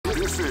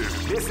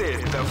This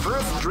is the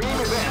first dream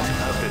event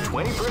of the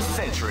 21st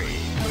century.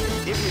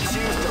 If you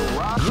choose the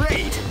wrong...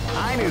 Great!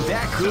 I knew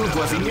that groove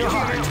was in your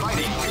heart.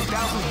 Fighting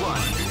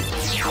 2001.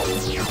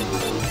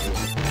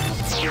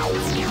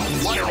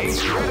 What an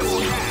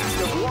incredible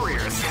cast of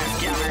warriors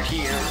has gathered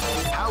here.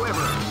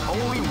 However,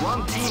 only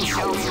one team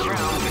shall be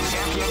crowned the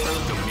champion of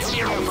the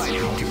Millionaire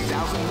Fighting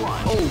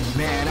 2001. Oh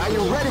man, are you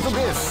ready for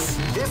this?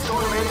 This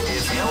tournament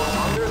is held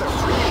under the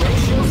free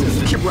ratio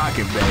system. Keep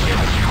rocking, baby.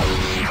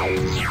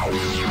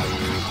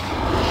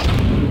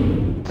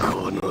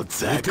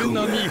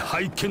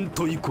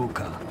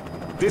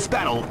 This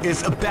battle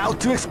is about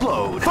to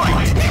explode.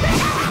 Fight!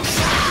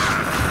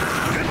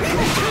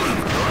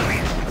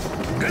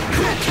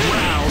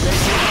 Wow, they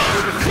came out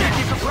with a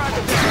sneaky surprise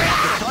attack at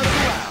the start of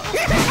the round.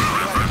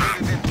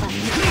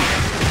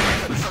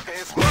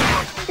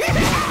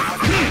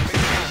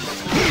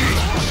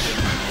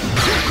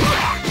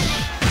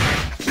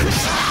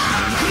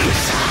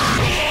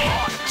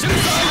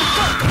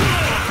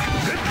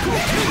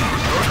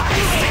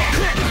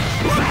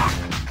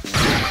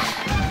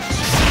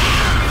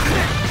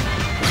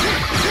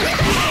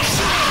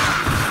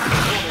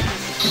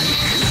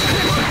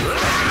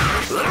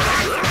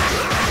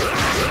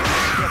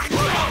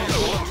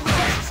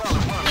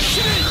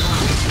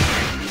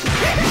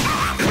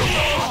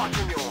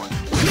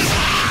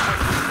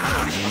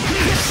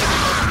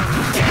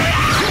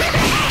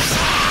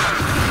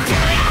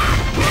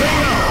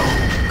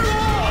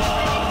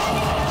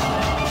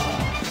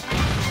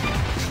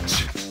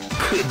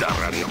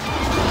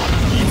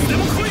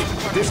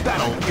 This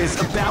battle is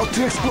about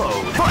to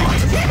explode. Fight!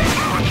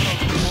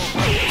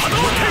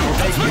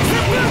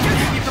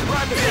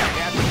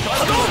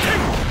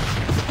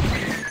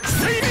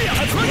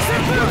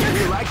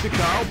 You like the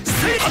call?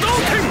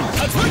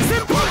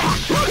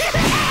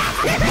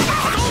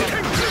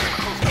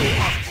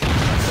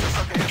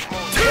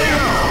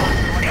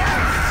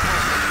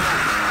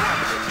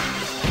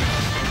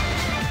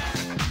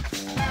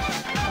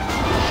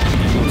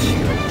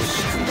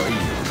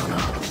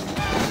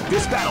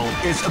 This battle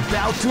is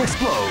about to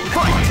explode.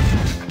 Fight!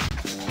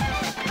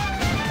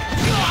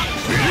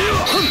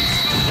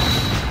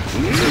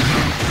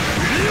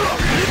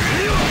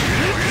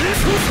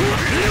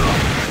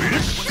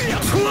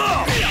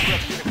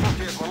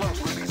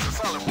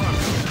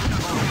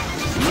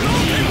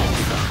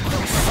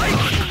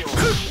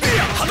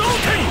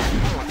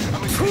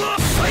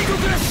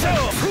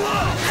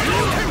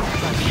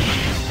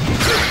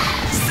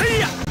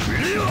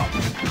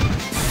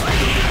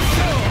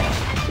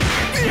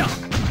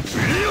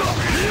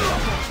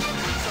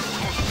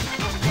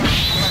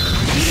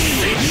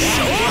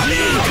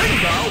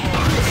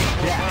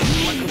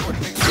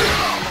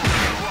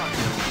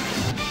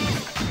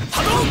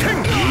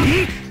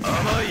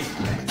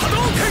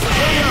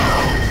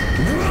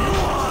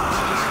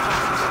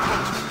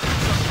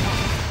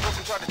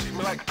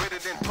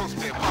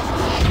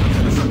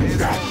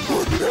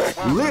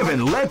 Live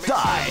and let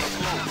die.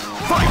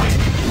 Fight!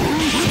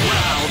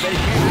 Wow, they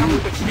came out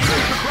with a sneaky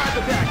surprise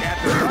attack at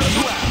the start of the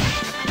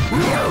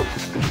round.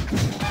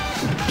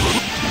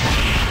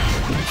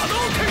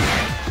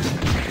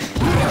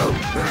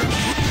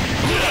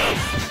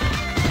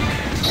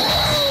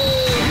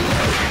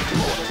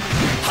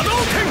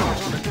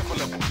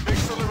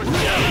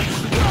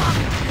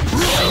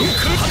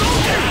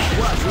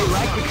 What, you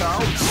like the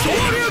call?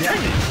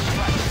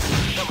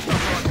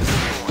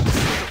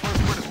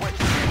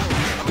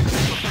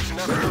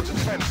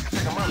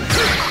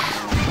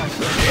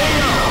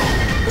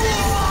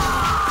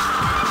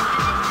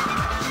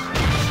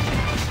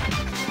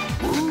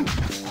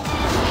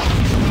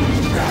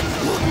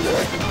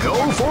 Go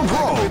for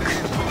broke!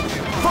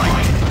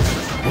 Fight!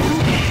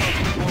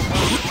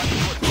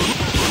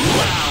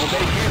 Wow,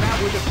 they came out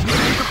with a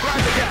sneaky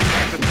surprise attack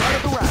at the start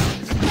of the round.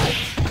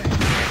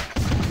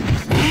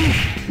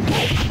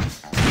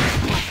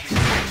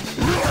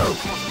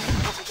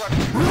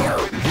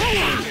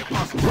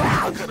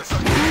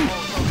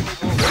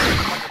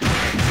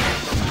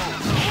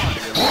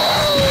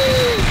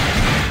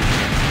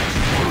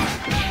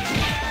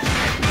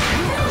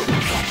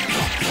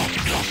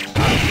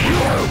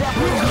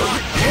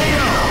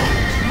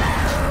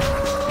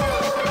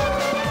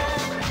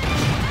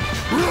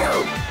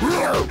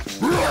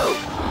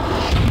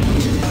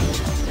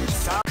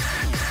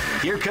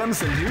 Here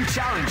comes a new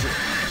challenger.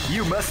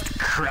 You must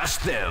crush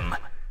them.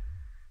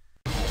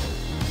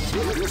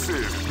 This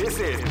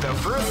is the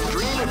first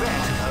dream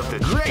event of the...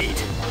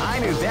 Great! I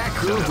knew that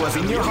groove was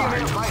in your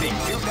heart. Fighting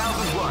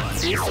 2001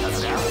 is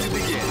about to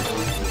begin.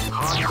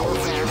 Hardcore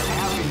fans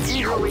have been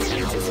eagerly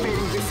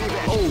anticipating this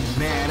event. Oh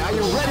man, are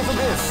you ready for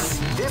this?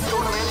 This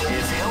tournament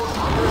is held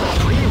under the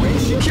free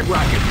ratio. Keep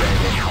rocking,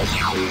 baby.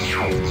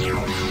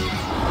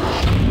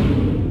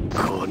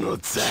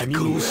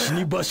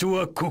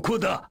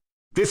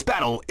 This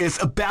battle is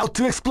about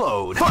to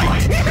explode.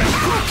 Fight!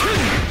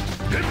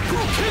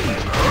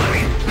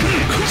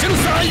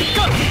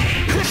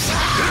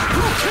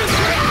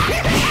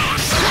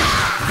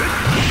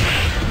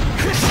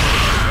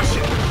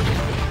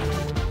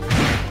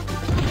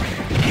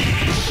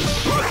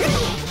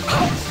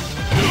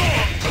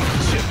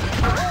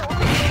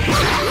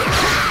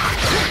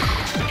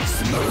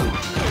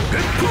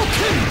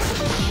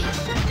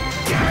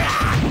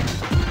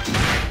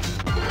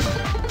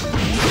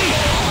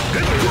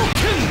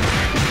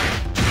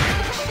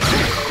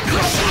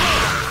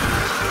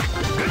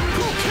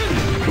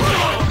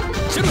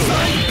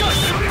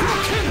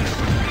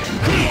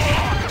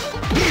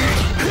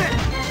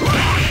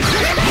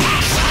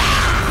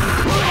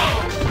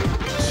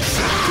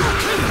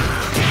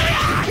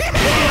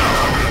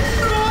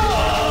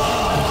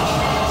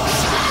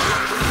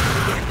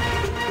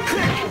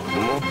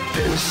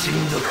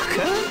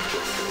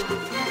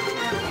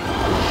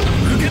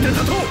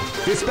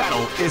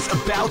 is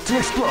about to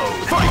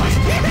explode. Fight!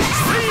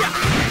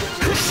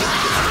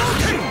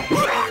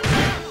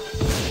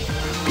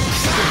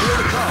 Prepare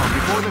to calm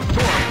before the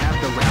storm as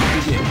the round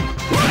begins.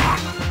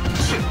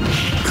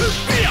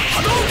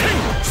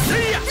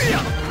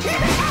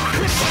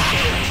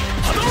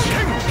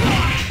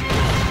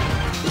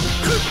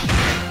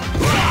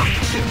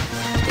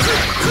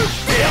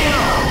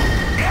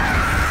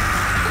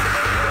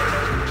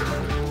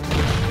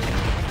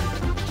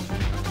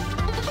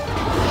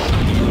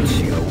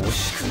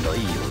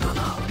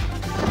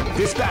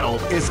 This battle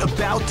is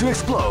about to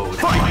explode.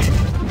 Fight!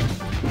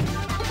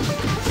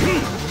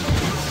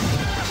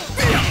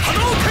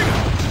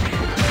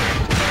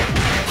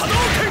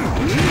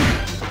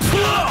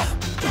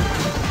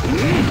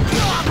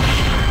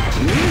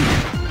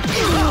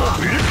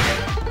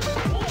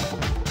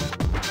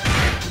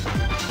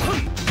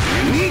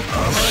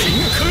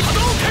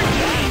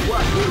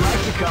 What we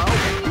like to call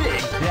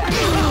Big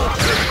Daddy.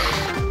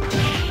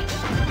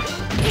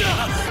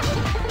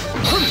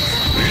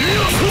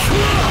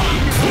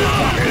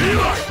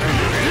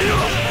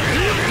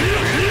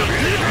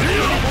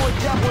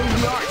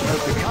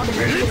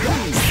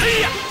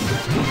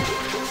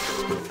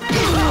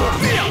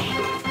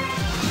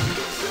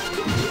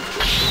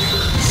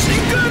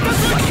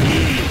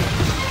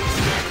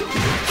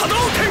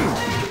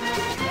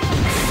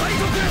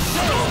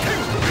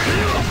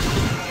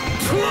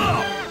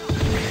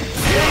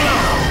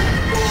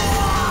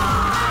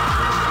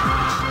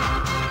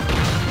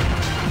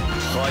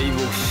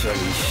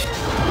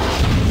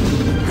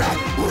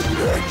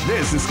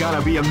 This is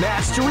gonna be a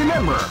match to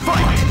remember.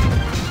 Fight!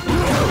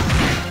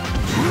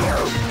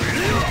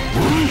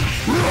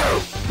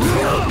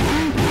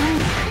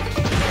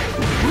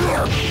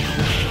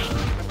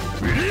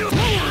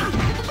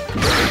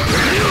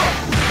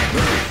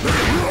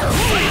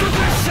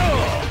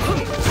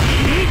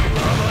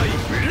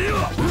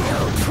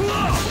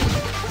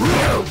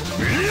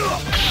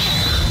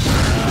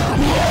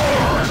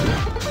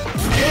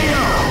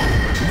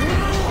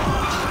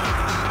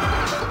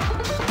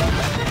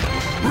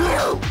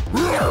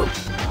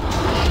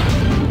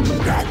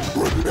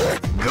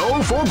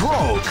 Go for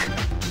broke!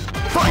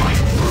 Fight!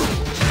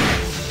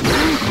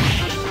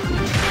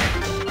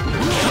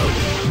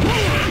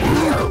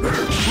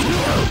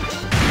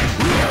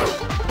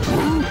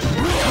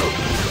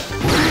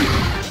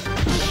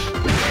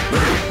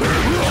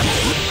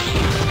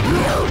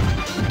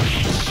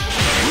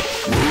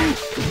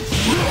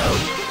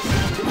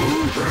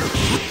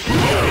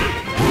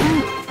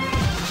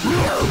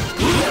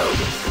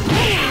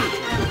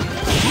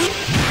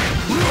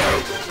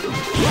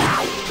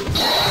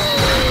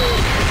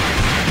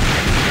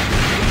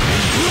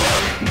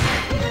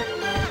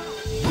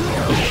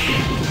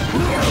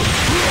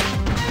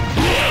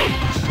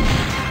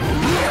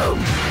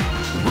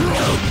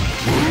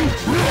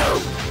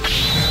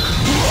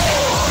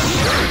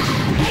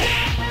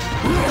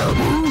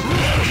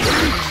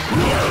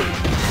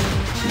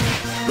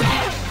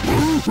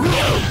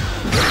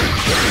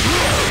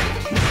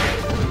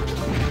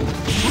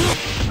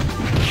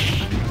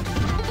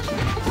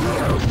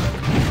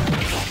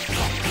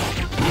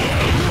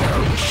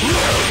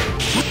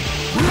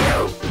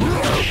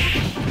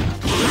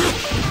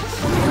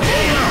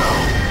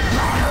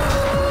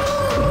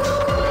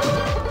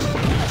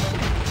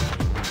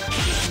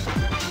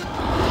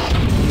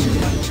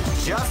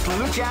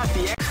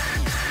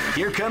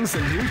 Here comes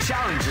a new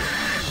challenger.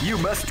 You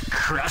must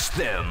crush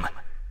them.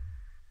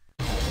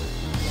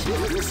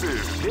 This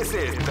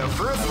is the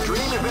first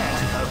dream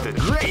event of the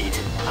great.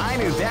 I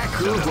knew that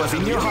groove was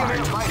in your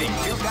heart. Fighting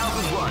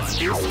 2001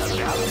 is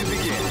about to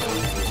begin.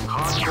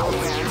 Hardcore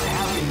fans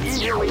have been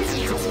eagerly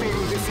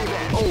anticipating this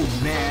event. Oh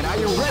man, are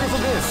you ready for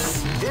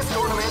this? This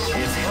tournament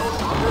is held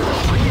under the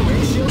free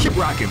ratio. Keep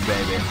rocking,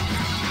 baby.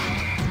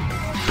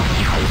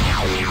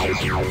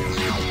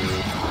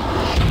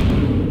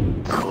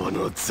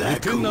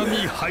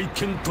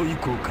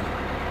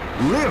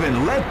 Live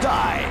and let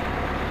die.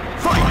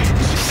 Fight!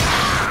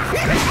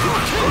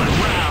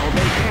 Wow,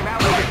 they came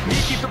out with a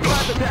sneaky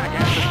surprise attack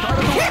at the start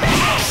of the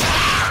match.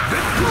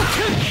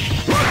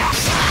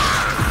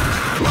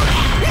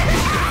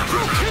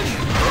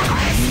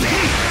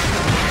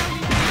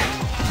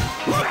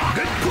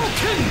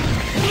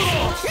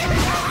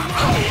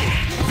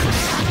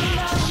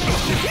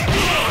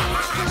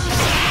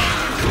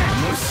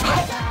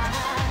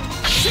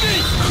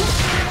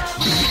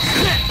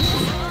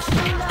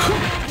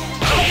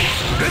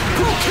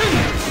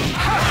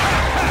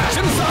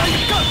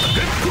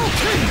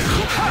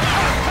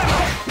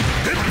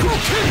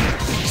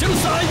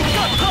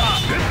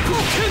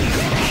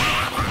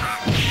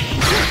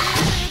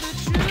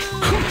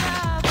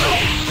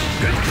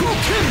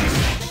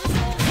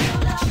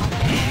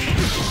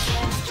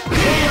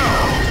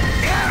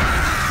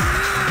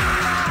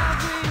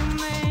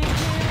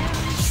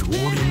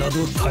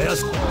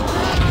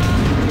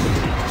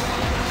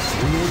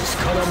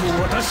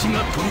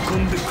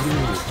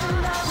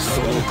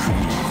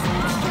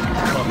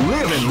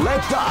 Live and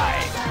let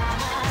die.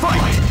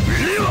 Fight!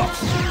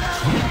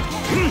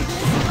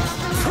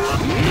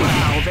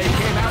 Wow, they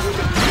came out with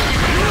a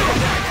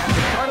attack at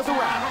the start of the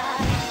round.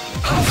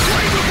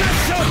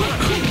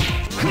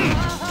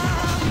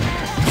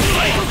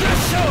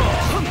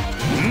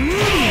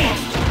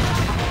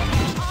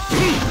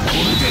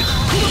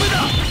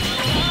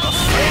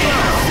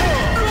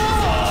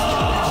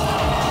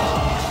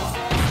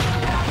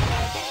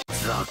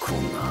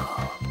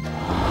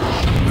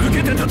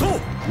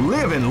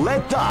 Live and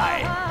let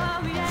die.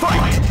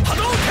 Fight!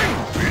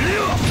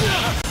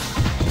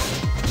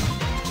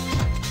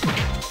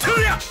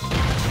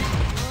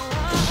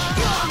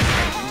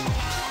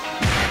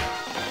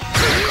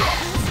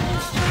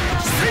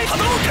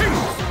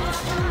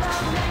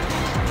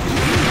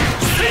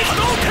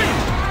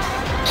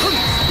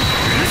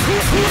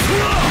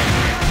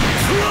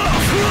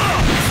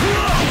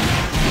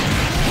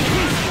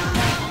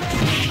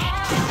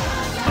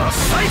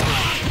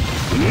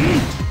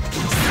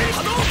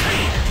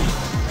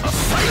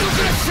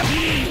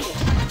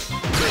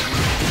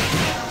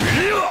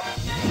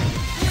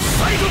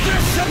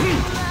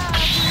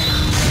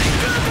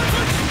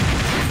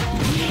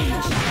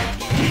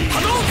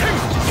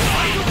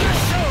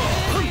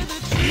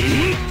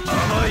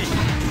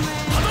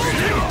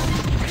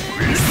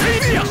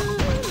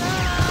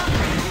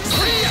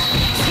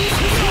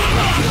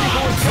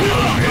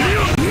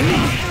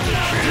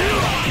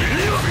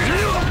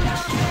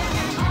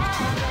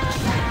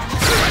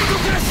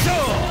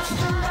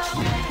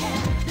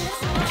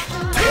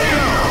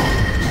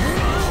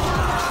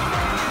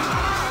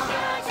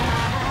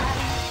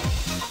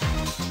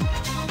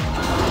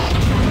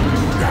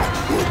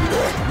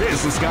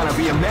 This is gonna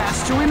be a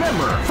match to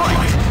remember. Fight!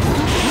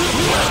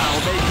 Wow,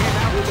 they came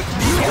out with a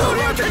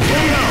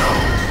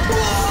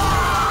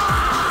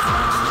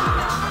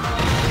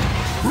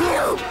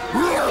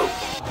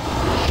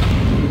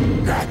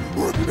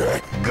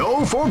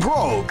Go for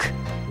broke.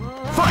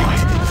 Fight!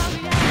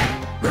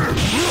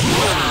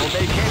 Wow,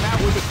 they came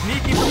out with a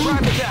sneaky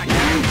surprise attack at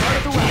the start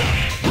of the round.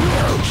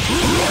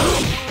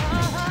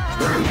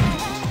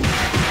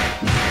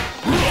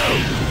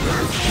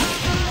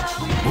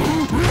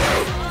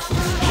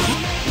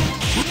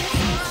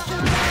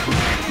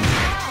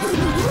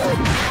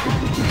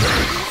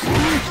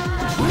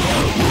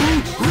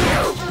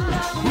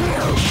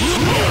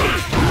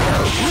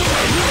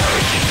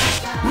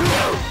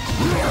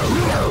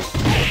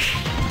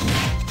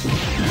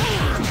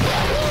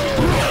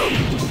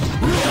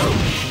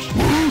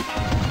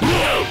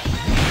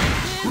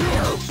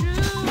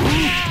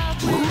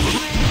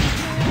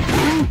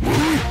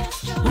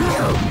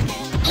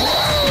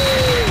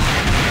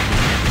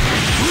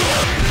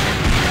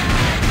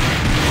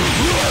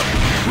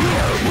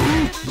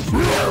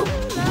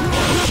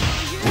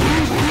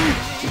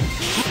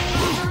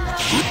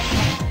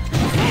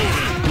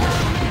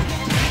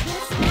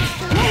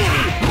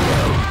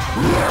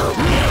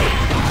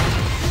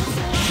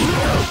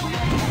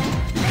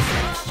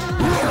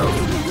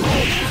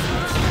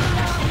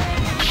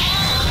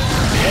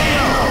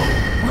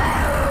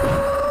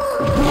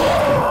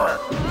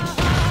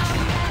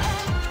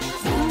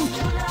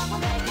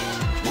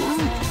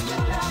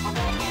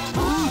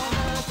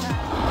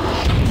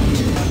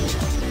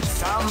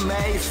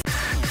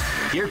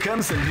 Here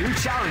comes a new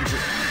challenger.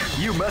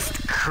 You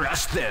must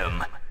crush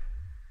them.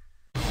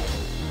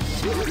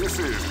 This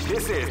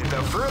is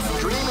the first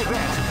dream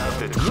event of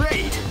the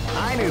great.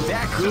 I knew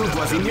that groove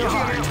was in your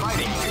heart.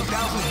 Fighting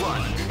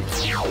 2001.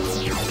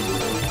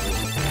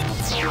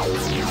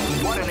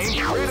 What an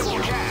incredible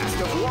cast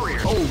of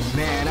warriors. Oh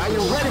man, are you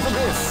ready for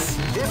this?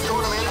 This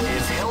tournament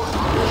is held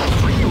under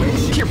the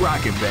regulation. Keep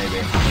rocking,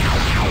 baby.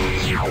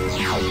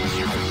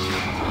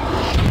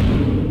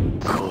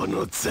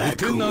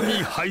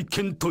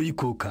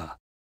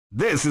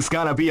 This is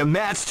gonna be a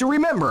match to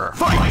remember.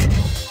 Fight!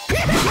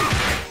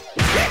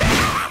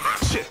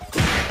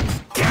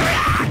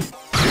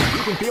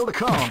 You can feel the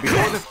calm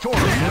before the storm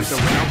as the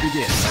round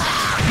begins.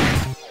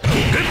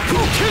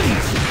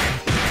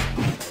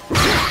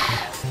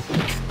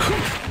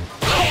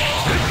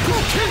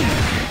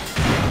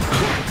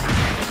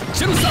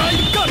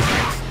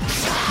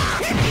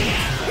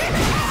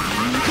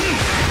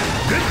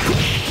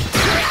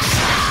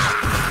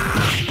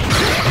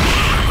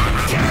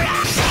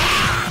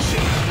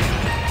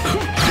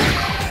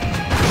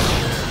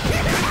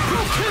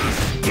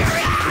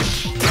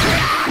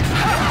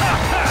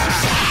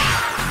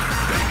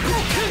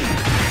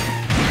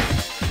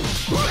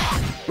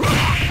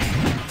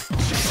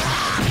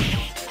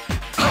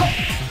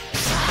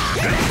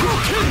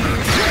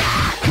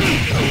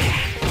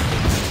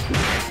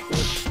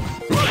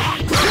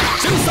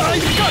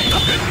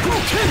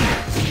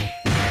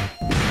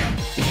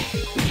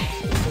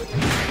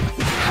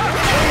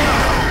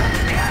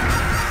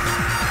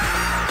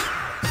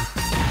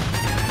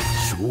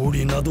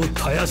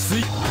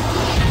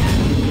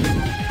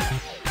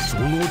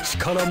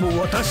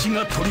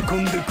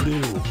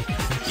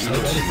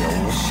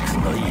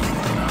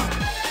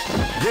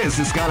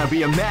 This is gonna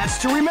be a match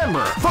to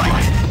remember.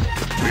 Fight!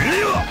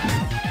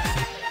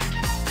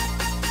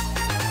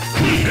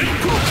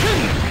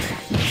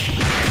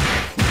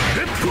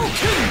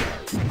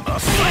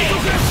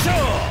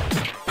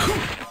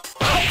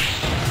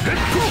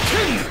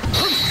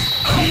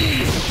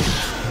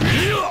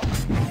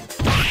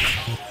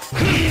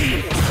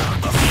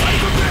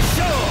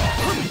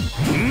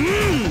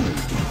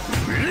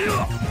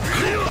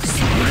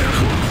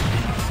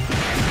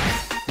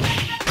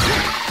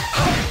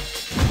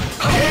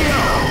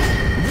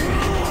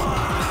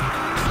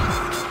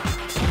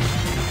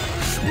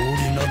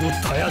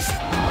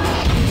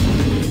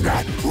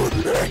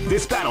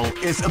 This battle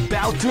is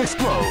about to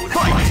explode.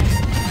 Fight!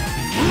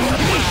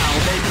 Wow,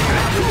 they came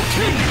out with a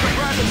king!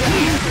 Surprise attack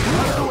at the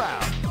start of the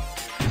round.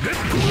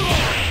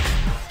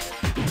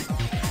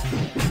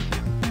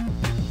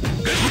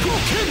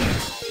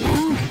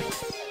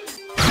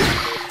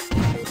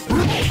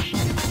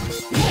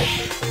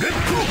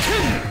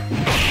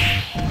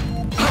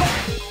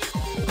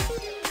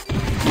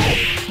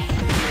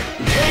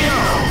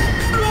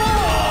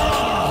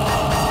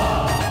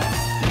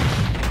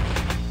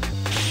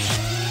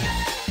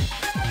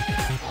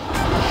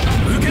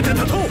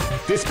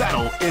 This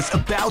battle is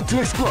about to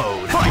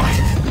explode. Fight!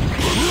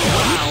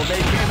 Wow,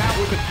 they came out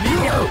with a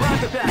sneaky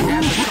surprise attack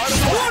at the start of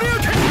the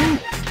round.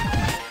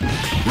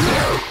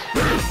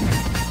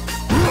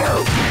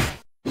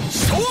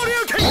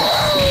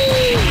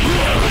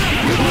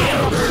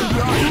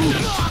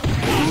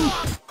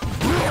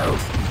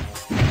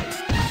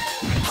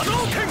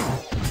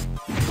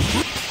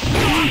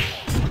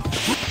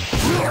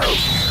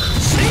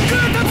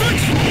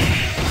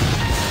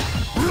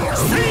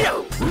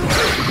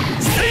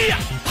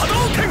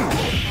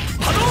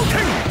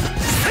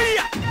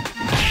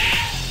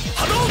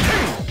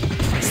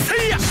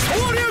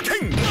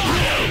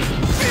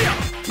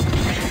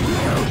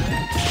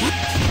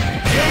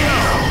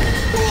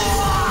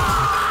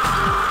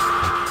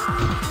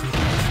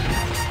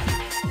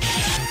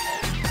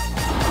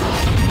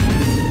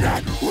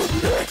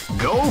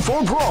 Go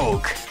for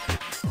broke!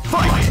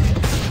 Fight!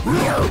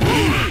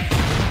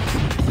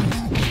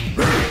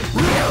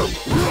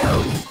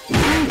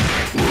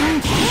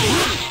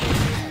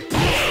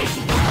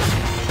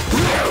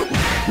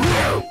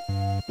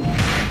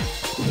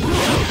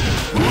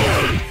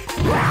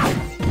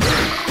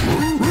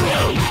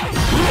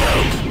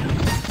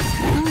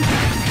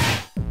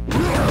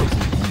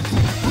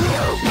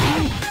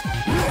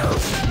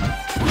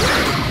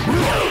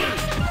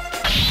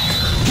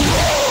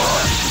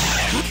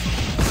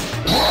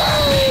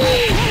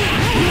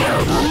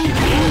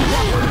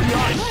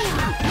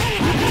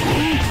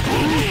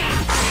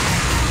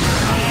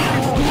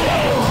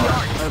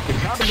 The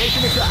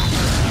combination attack.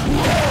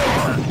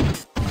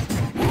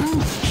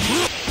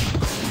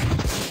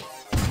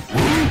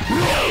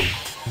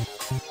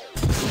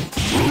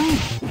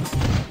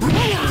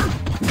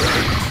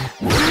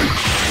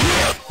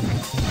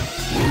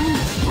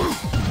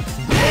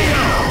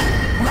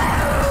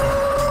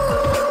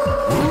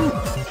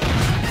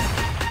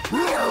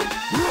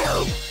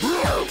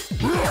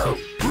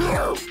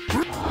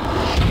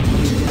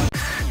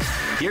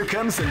 Here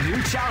comes a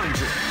new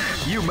challenger.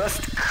 You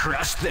must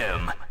crush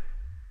them.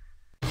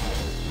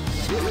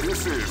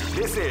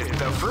 This is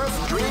the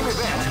first dream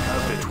event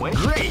of the 20.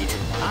 Great!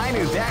 I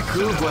knew that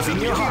groove was in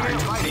your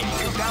heart. Fighting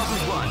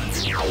 2001.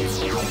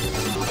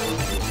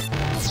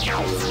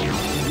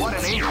 What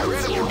an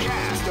incredible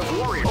cast of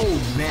warriors!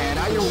 Oh man,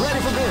 are you ready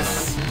for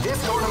this?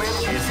 This tournament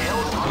is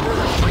held under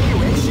the free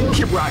ratio.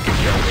 Keep rocking,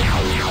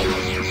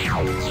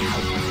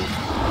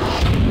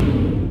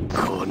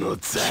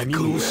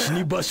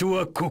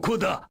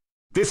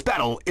 This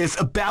battle is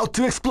about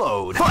to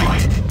explode.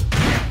 Fight!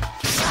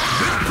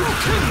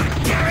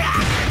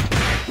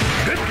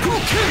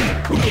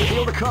 You can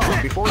feel the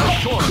calm before the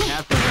storm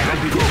as the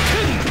round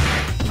begins.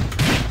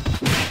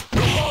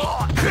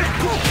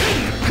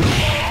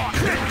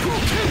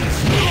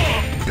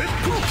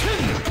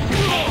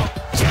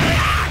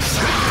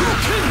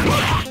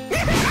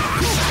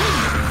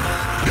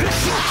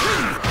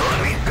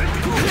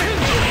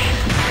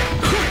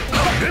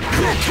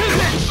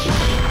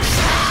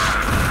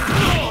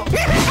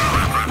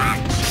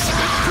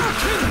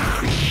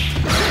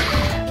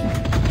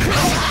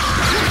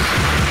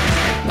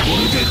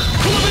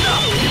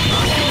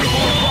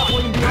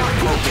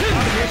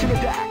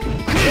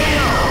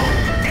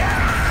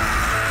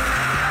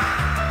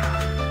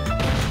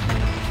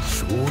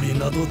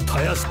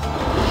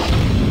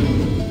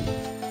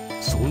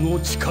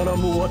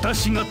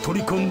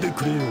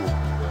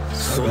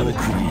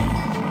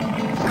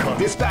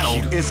 This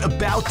battle is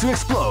about to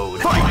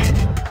explode. Fight!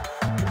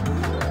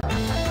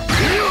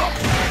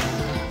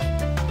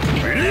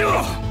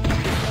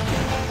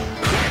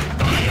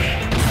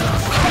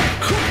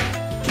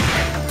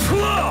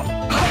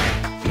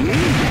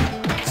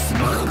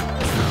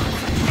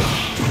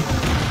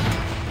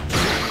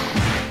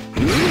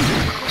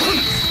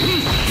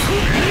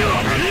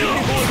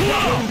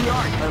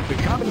 The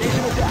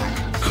combination attack.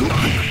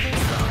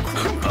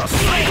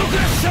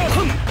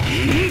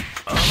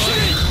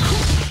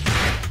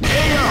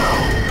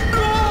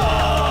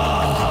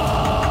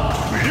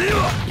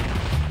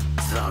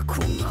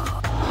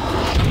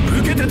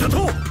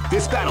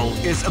 This battle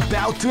is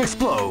about to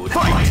explode.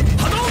 Fight!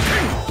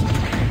 Hadouken!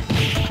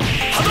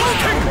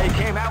 Hadouken! They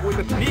came out with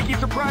a sneaky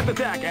surprise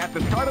attack at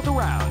the start of the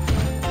round.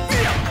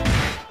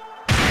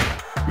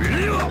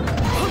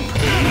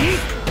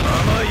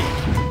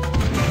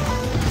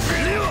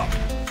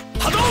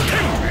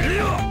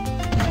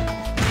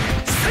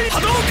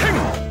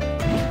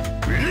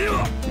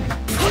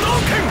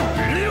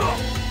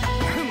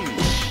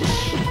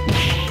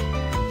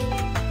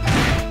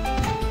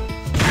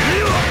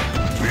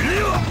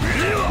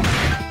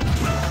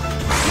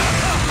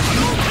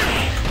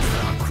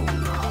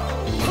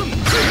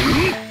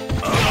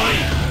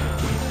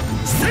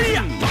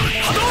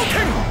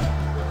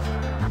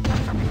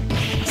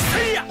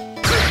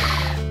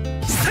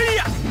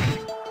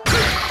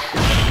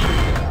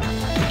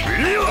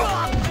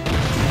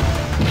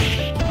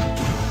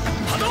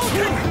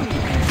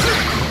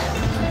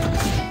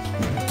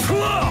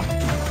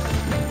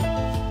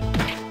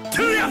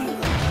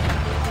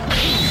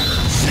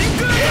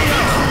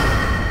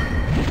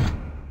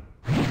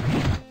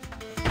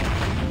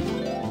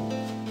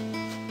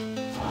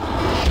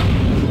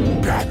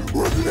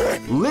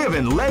 Live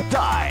and let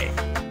die.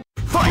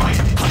 Fight!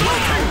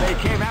 They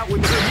came out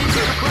with a sneaky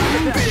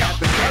surprise attack at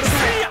the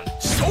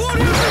start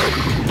of the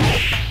round.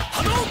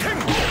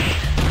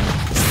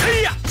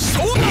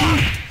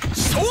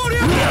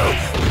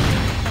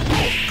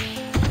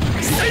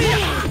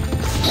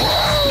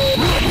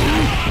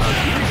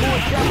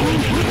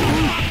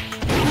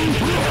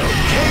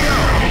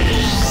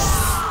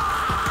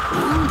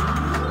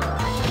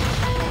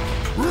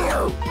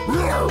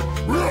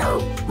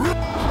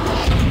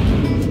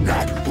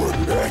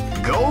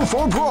 Go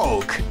for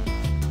broke.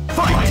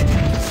 Fight!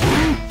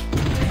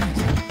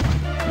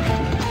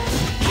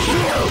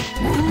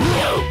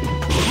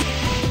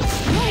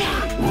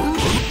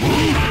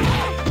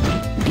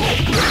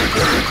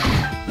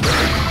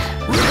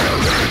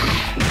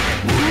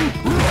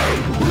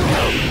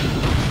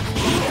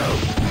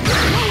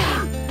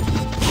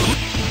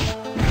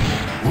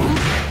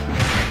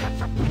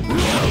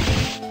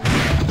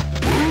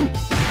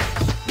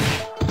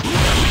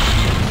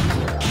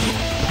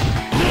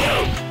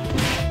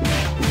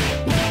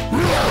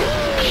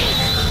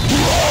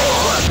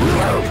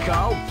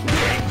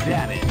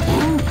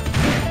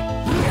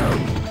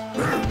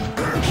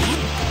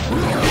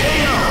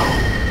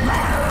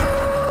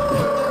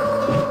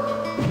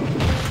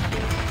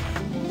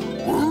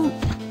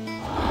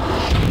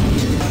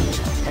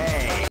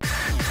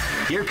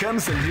 Here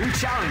comes a new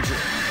challenger.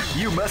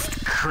 You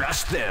must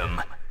crush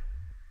them.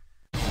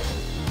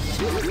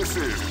 This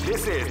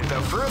is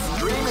the first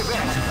dream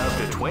event of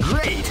the 20.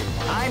 Great!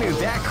 I knew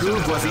that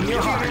groove was in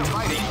your heart.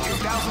 Fighting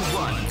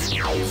 2001.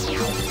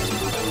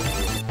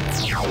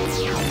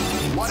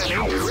 What an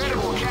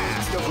incredible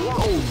cast of war.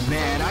 Oh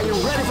man, are you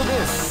ready for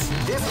this?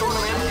 This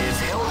tournament is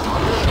held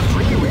under the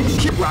free range.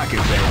 Keep rocking,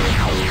 baby.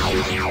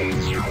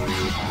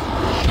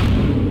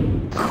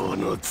 こ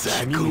の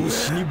ザコの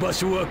死に場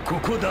所はこ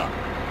こだ。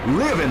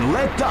Live and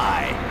let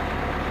die.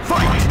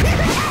 Fight!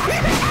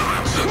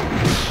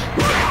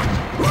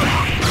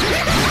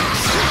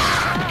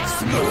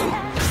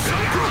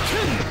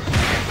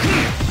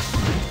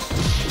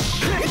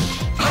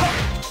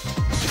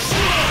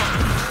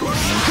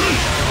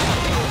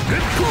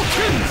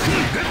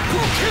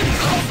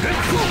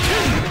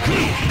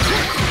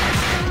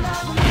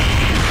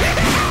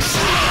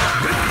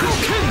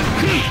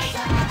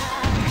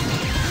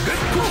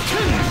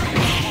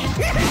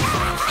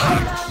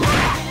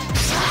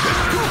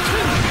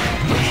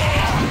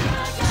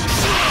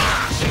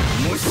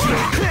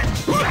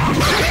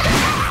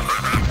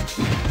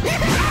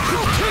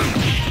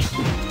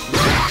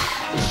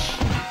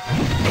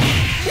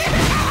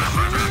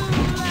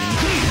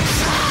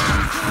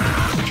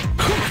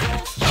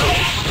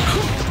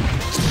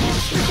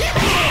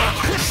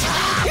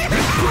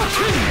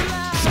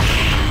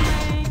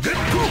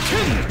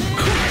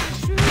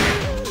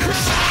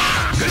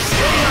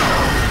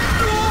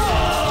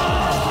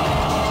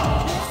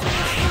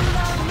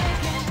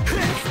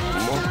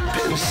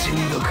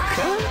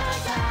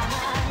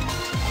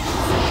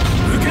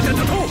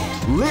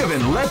 Live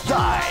and let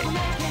die.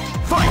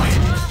 Fight!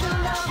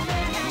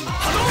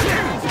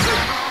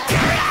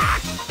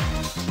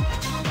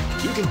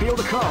 You can feel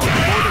the calm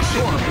before the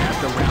storm as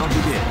the round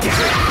begins.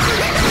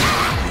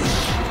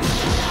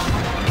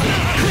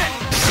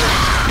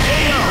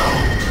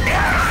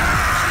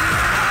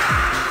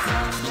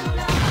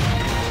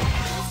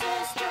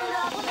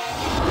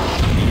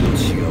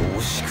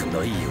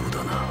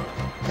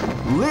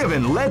 Live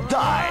and let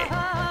die.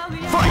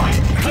 Fight!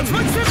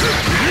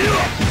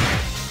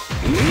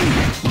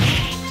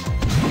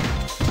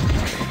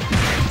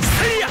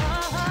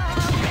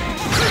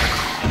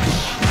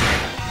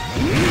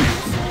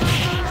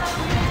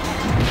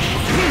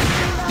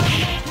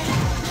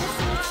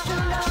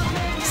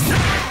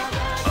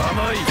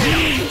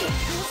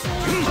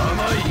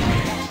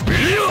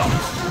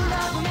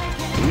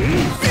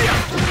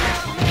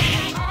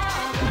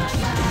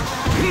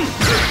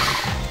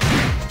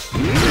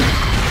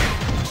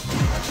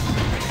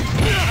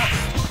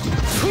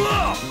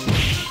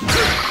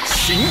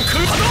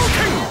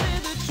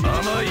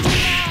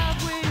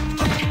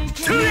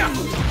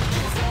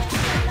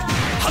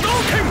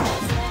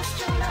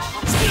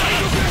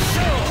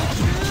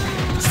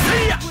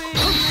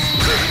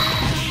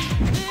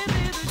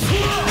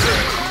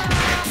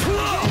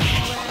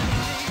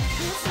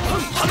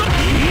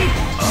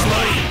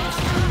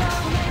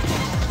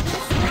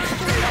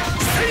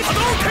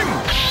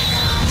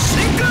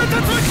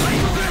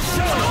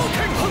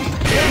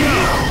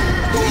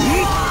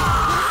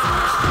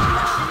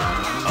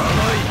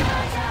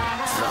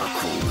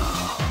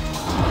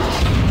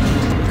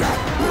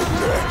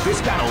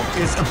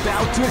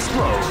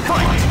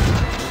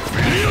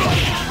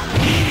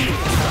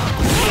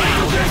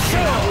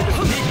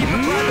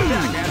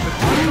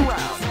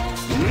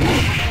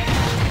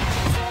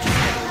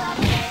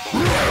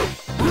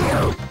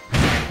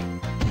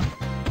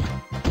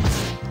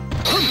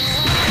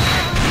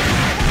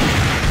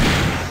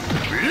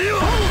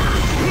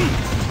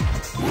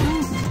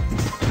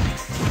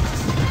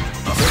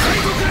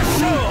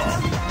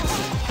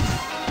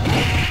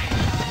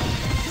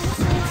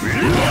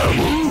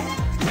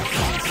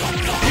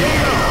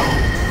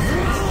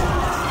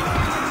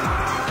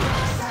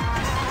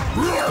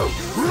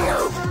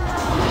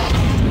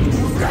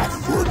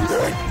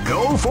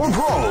 Go for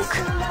broke.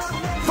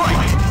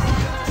 Fight!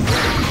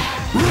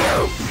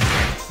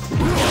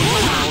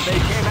 Wow, they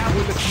came out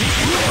with a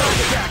sneaky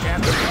attack at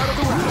the start of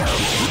the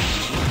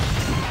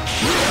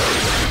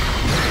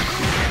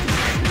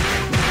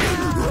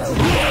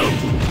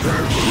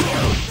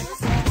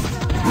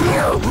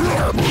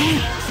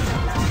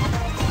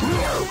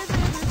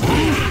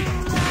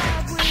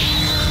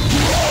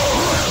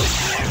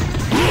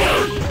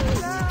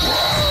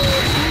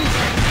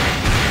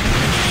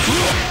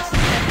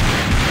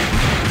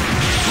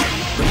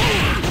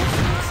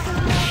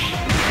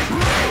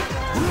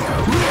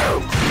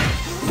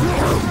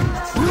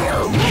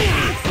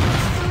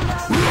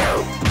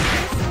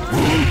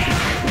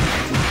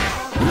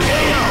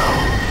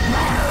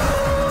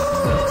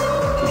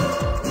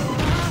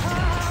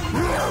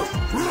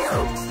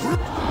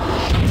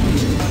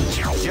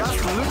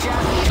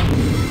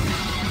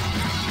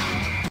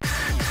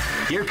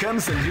Here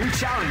comes a new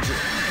challenger.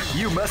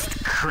 You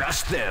must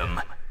crush them.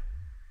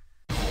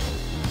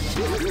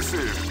 This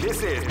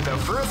is the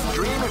first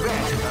dream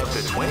event of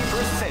the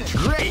 21st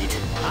century. Great!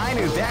 I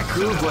knew that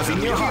groove was in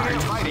your heart.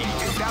 Fighting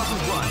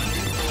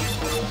 2001.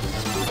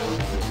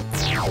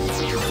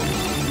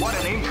 What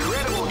an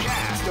incredible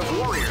cast of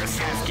warriors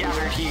has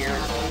gathered here.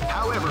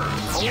 However,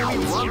 only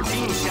one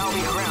team shall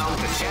be crowned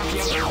the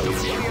champion of the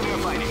Millionaire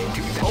Fighting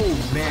 2000. Oh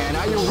man,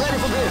 are you ready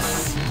for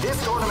this? This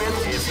tournament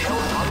is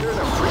held under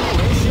the free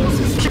ratio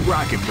system. Keep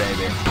rocking,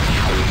 baby.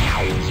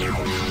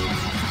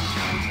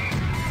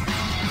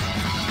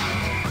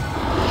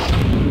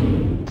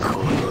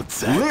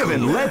 Live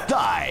and let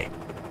die.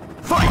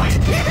 Fight! You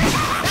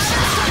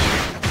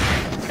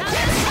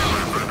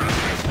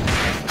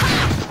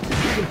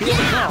can feel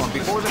the calm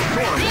before the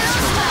storm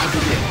begins.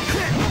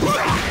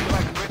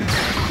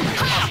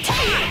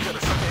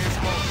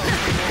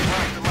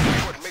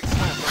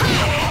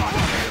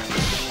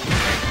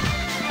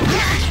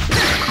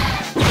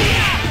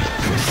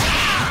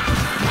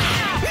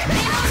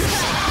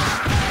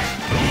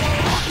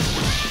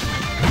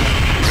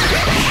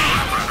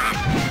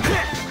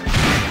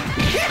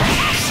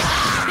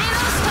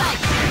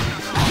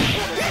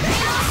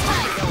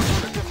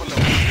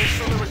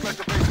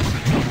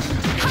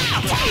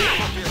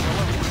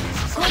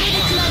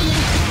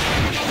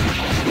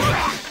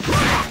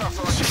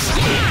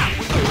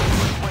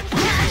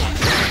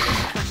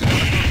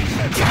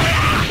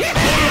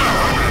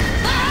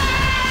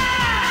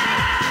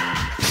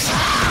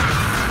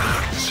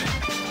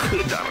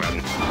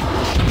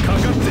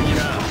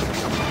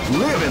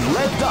 Live and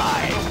let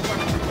die.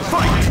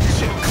 Fight!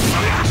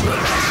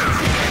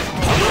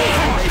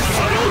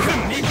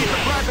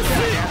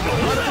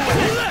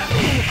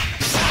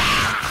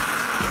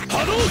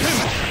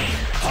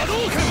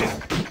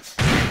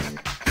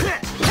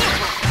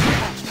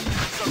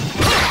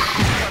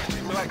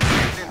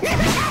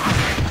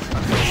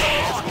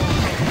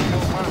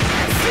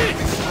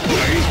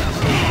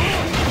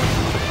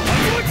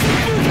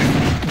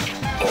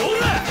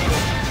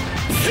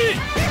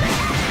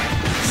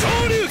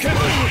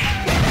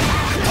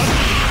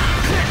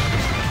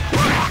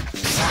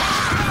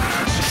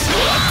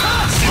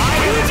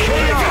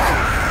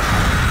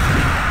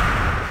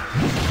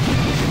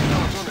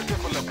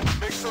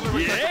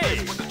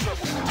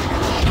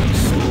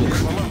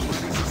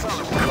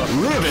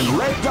 Live and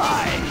let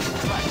die.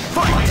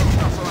 Fight!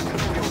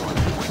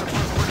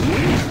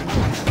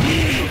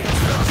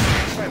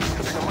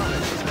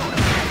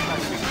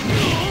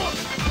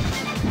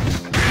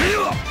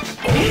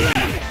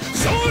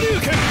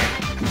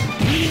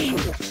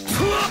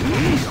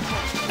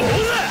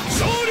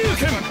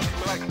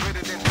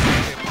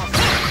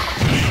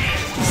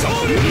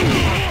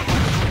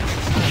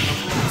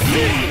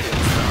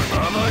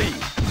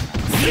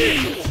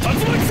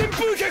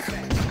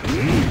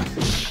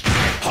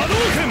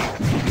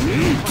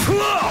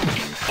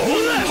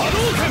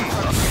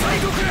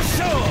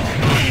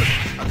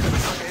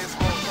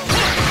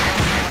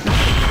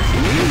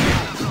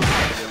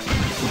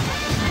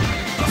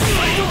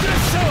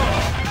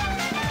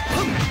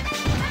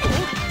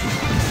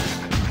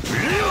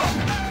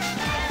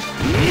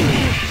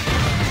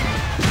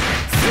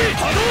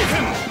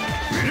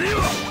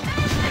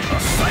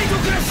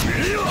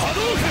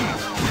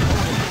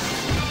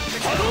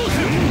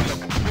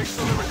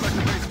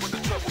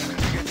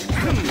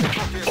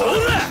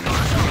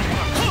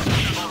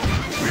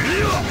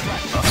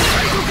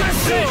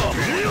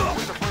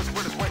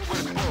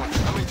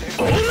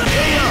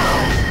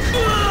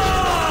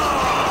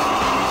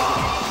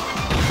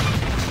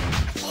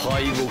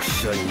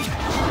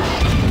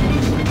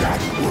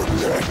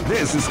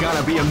 This is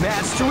gonna be a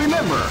match to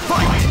remember.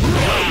 Fight!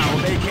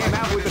 Wow, they came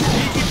out with a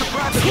sneaky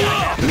surprise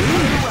attack.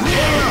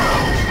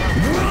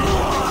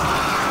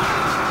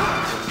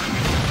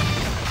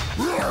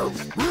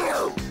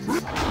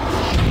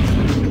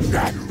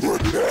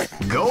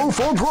 Go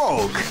for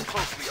broke.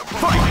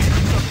 Fight!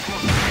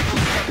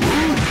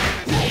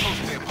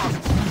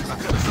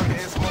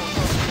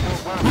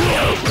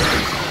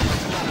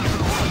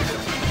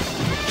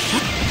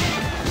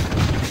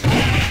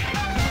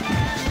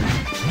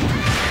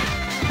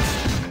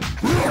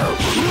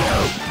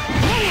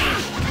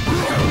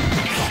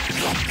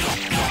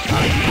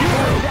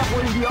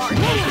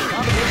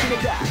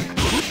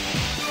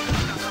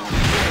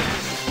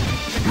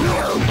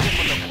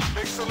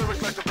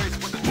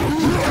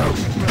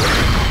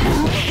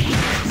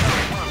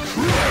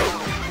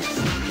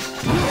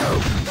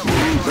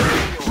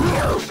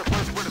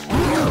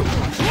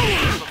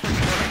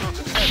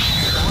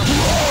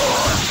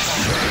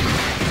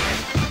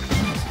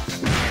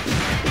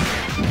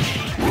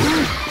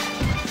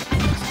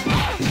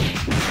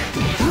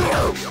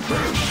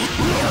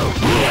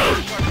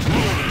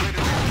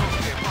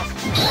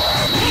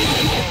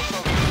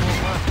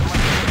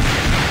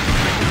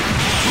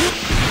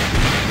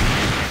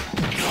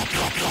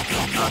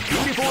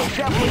 Beautiful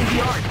exampling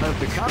the art of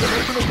the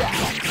combination attack.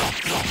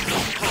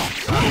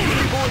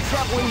 Beautiful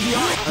exampling the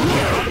art of the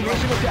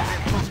combination attack.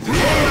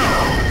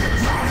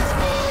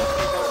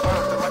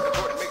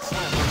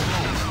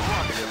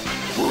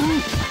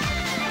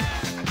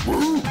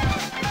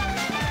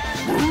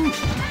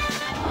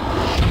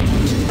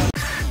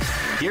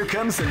 Here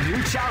comes a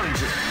new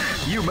challenger.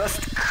 You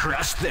must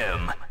crush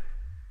them.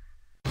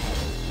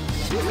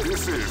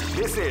 This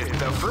is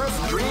the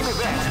first dream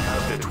event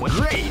of the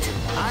Great!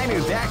 I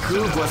knew that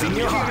groove was in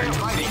your heart.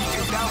 Fighting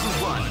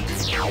 2001.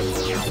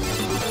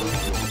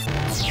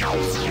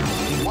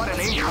 What an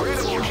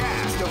incredible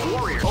cast of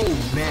warriors. Oh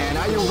man,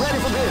 are you ready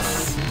for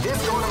this?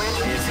 This tournament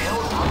is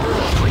held under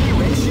the free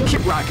ratio.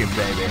 Keep rocking,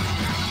 baby.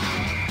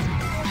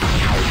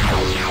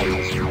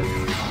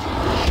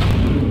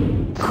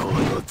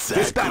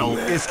 This battle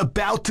is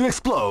about to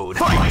explode.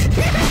 Fight!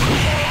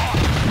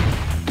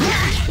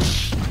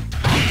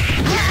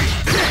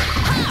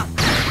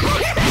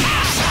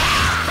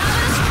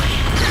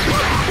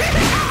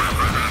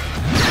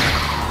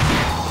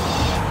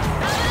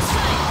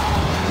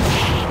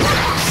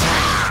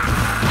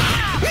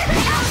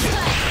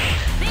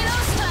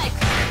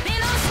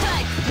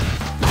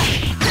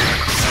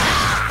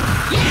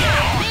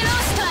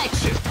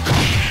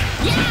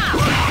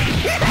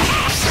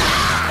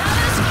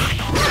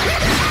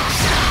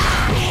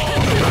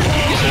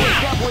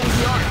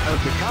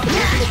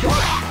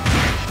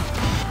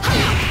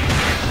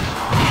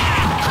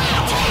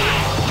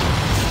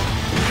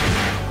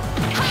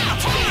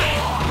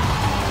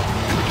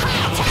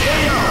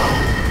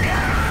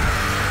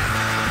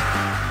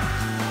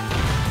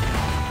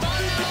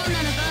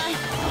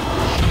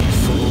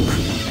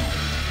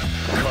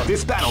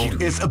 This battle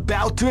is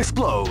about to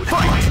explode.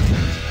 Fight!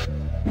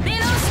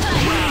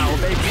 Wow,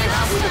 they came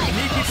out with a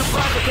sneaky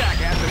surprise attack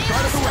at the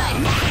start of the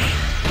round.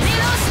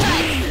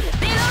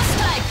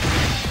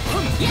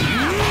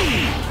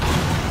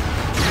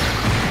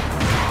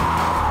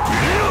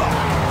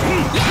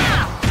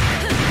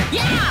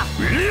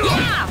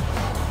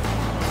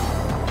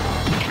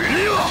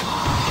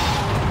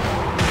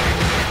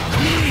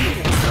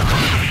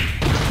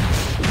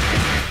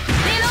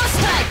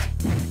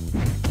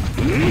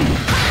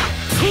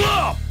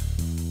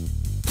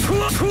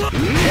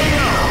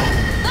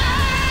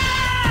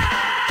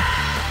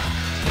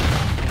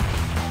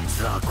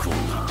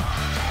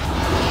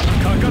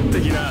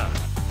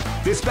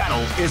 This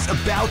battle is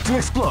about to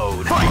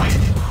explode. Fight! Wow,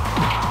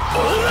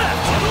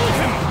 they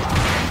came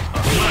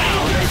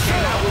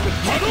out with a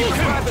sneaky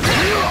surprise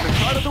attack at the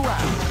start of the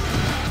round.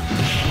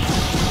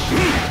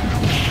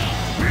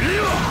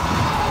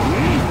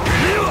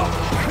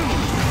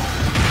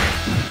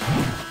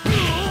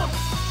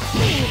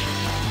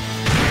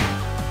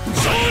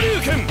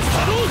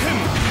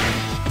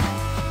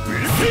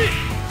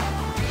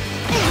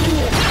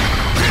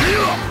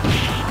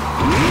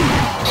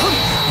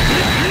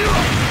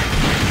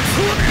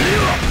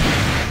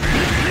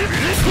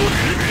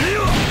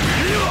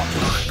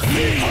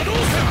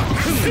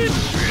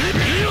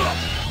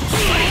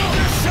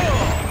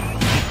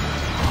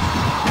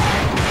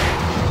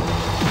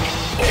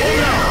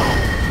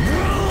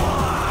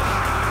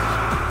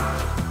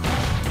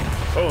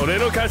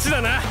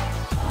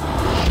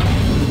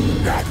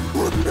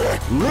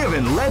 Live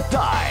and let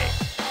die.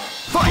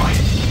 Fight!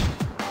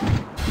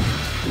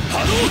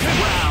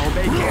 Wow,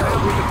 they came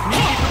out with a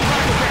sneaky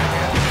surprise attack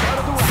at the start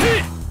of the round.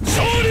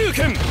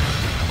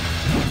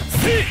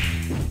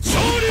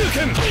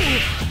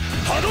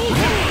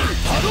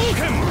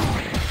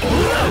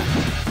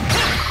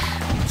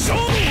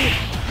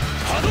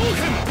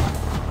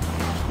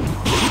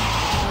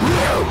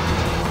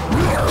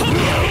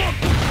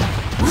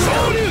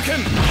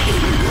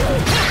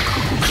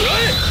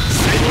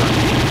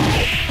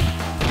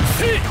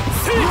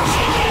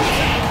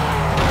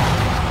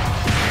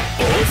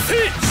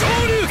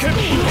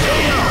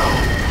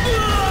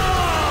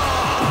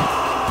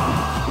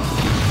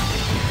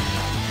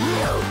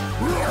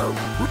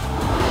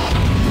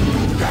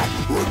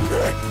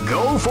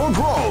 Go for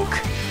broke.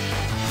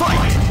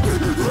 Fight!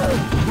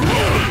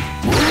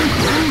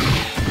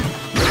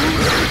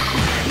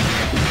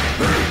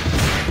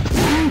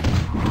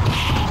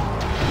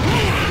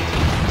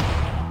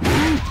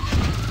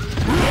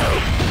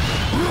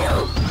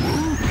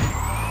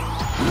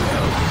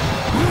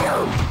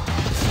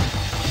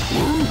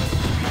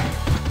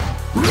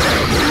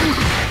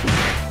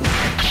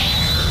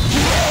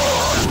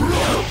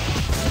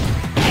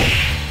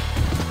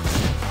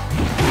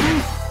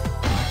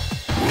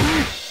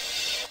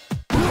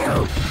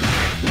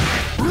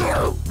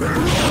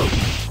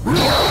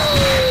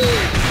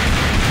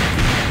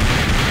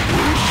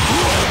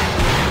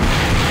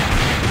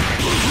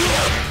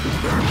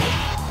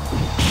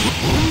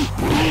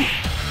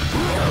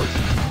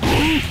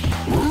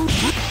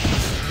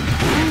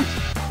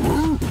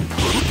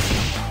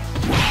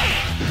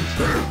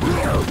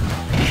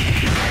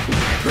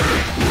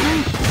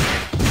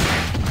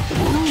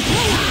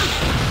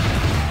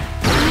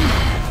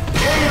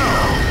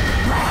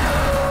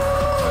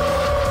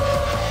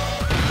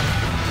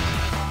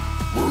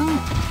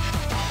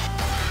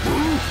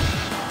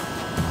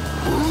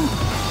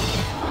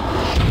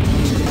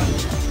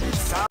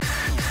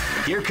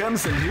 Here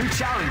comes a new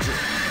challenger.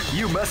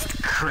 You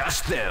must crush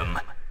them.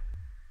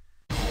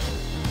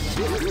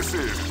 This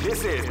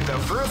is the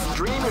first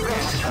dream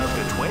event of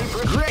the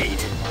 21st.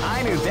 Great!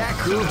 I knew that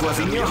groove was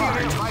in your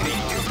heart. Fighting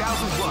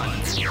 2001.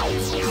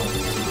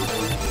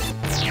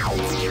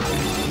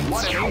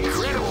 What an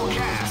incredible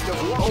cast of.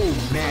 Oh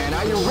man,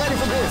 are you ready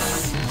for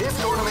this? This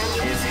tournament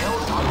is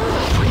held under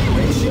the free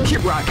ratio.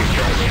 Keep rocking.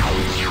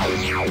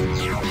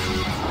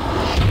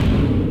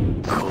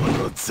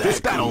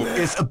 This battle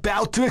is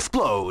about to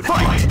explode.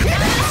 Fight!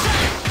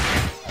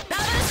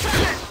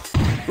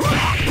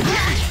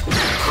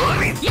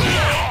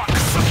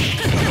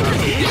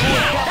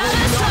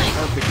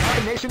 Of the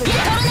combination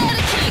attack.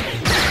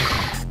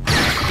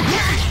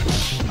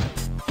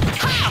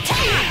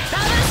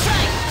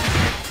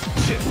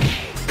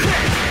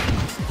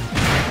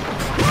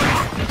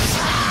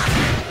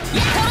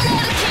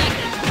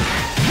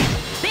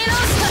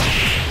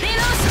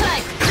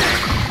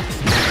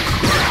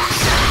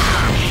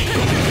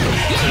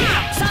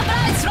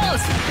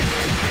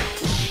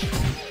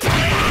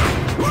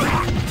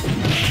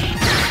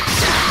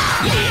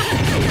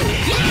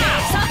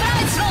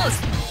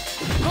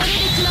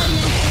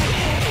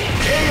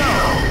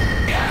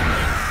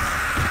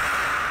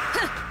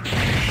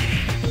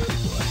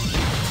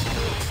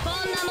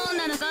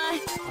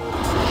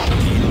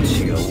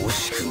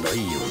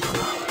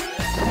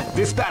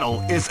 This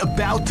battle is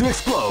about to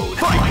explode.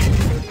 Fight! Wow,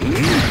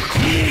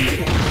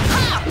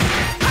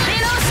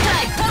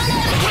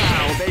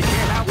 they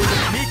came out with a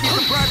sneaky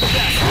surprise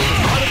attack at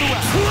the start of the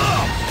round.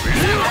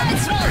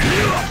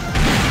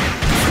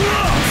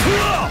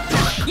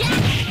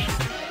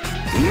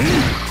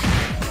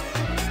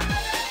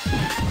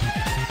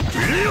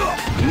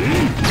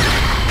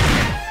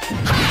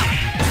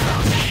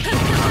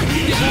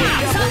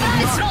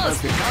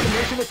 The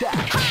combination attack.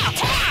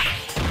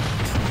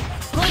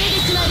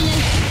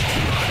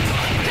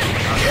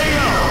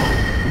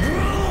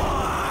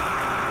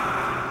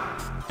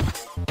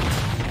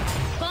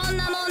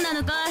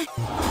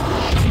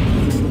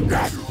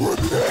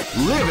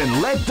 Live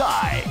and let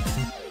die.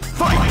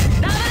 Fight!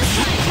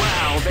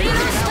 Wow, they came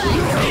out with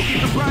a sneaky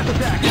surprise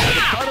attack at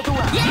the start of the round.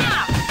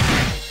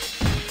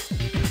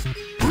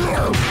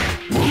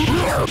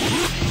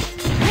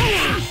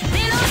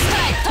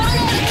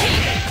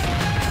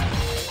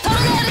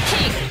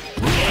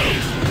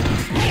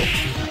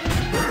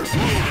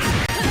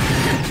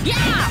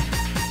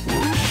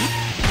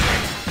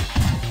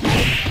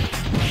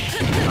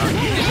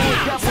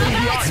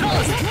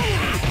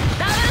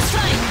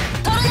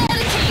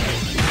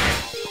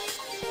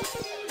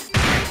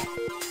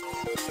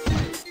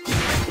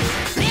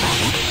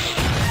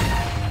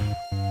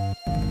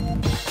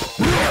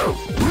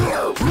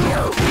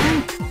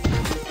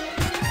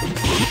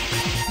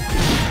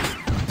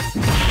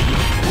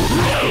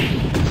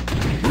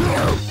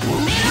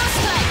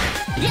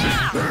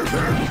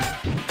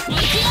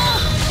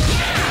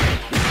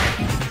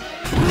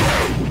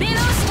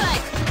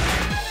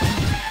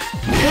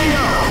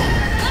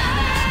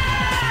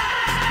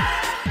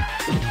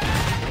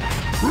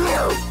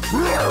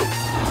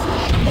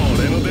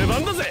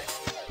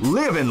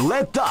 Live and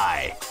let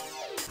die.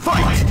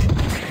 Fight!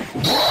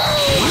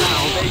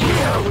 Wow, they came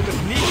out with a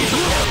sneaky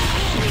attack.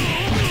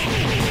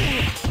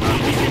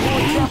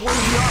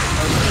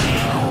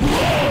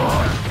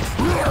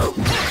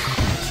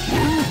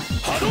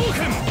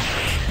 Hadouken!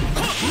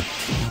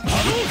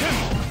 Hadouken!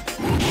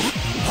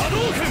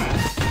 Hadouken!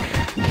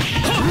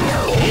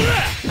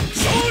 Ora!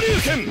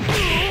 Shoryuken!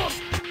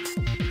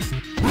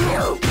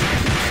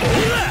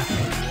 Ora!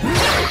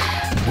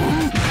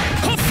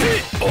 Kotsu!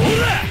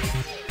 Ora!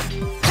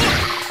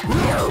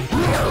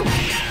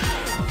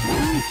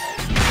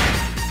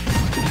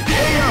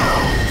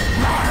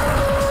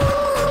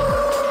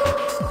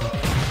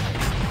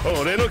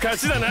 俺の勝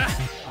ちだな。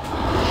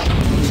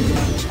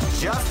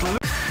Just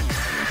look.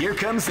 Here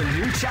comes a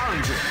new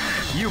challenger.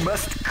 You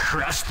must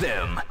crush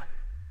them.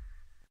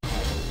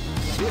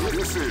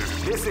 This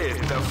is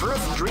the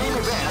first dream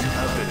event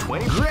of the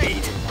 20.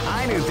 Great!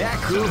 I knew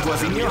that groove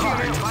was in your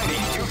heart.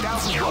 Fighting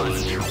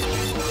 2001.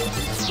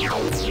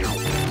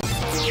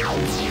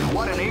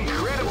 What an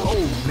incredible.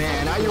 Oh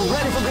man, are you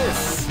ready for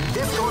this?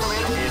 This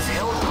tournament is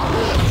held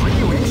under the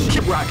free ratio.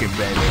 Keep rocking,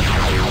 baby.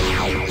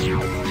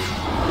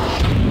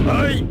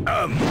 I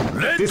am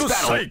Red This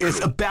battle Cycle. Is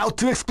about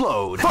to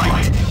explode.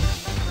 Fight!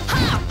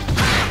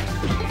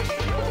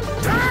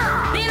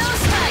 Below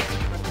strike!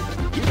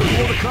 You can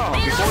hold a calm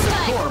before the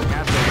storm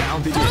has the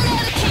round begin.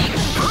 Tornado King!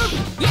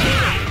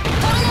 Yeah!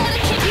 Tornado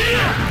King!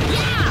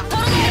 Yeah!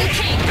 Tornado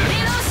King!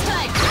 Below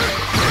strike!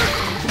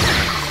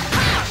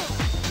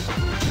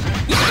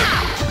 Yeah!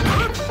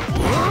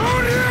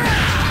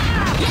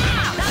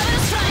 Yeah! Double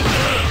strike!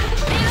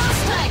 Below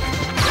strike!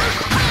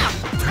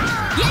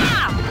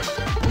 Yeah!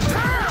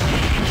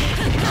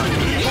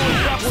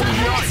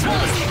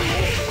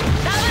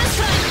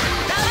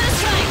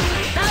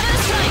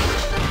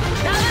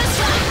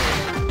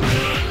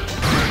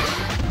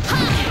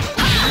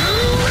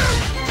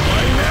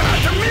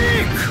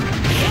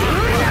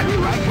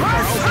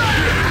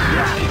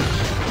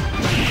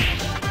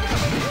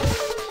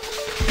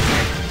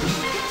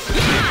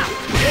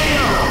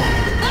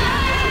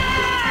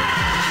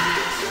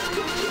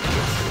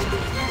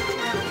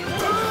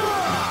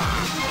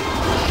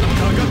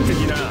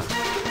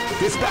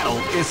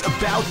 battle is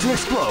about to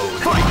explode.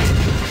 Fight!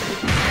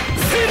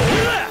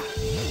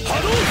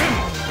 Hadouken!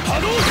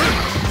 Hadouken!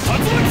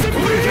 Hadouken!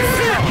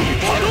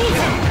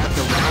 Hadouken! As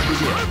the round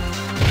begins.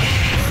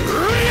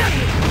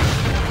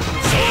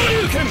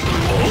 Shoryuken!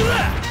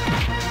 Ora!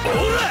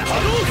 Ora!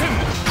 Hadouken!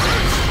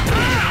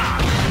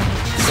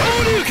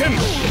 Shoryuken!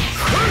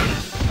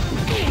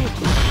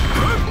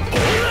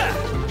 Ora!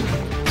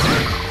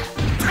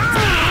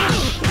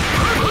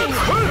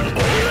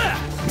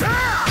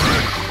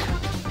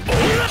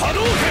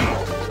 Hadouken!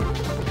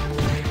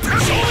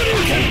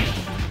 Shoryuken!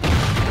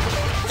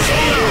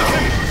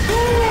 Shoryuken!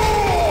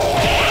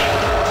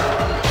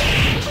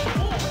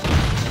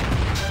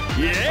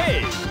 Yay!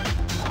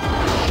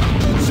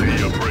 Say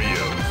your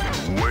prayers,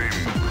 win.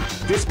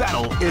 This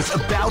battle is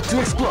about to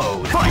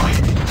explode.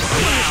 Fight!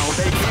 Wow,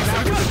 they came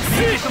out with a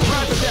big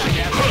surprise attack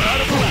after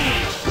out of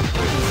round.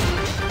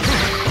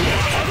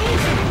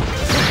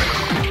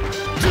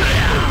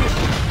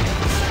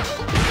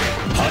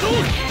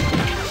 Hadouken!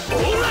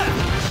 Ora!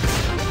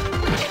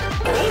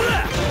 Ora!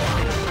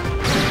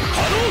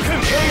 Hadouken!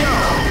 KO!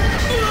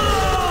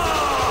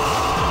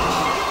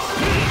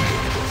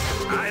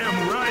 I am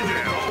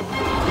Raiden.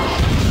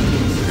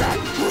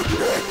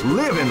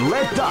 Live and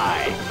let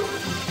die.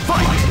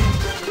 Fight!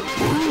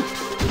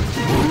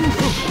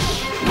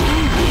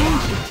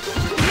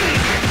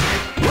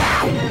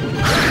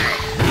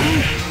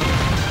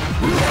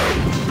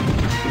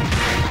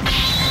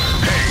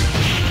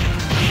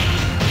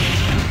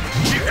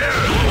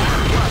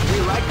 What we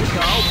like to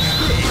call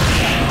big.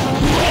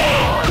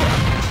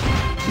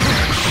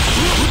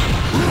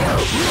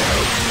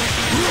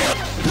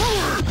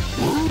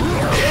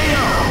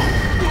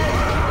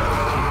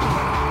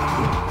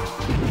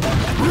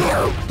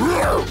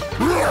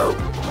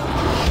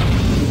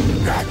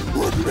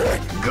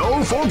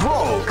 Go for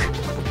broke.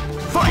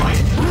 Fight!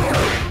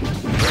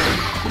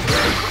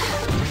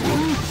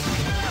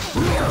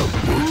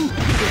 You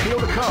can feel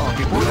the calm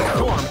before the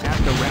storm as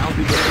the round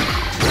begins.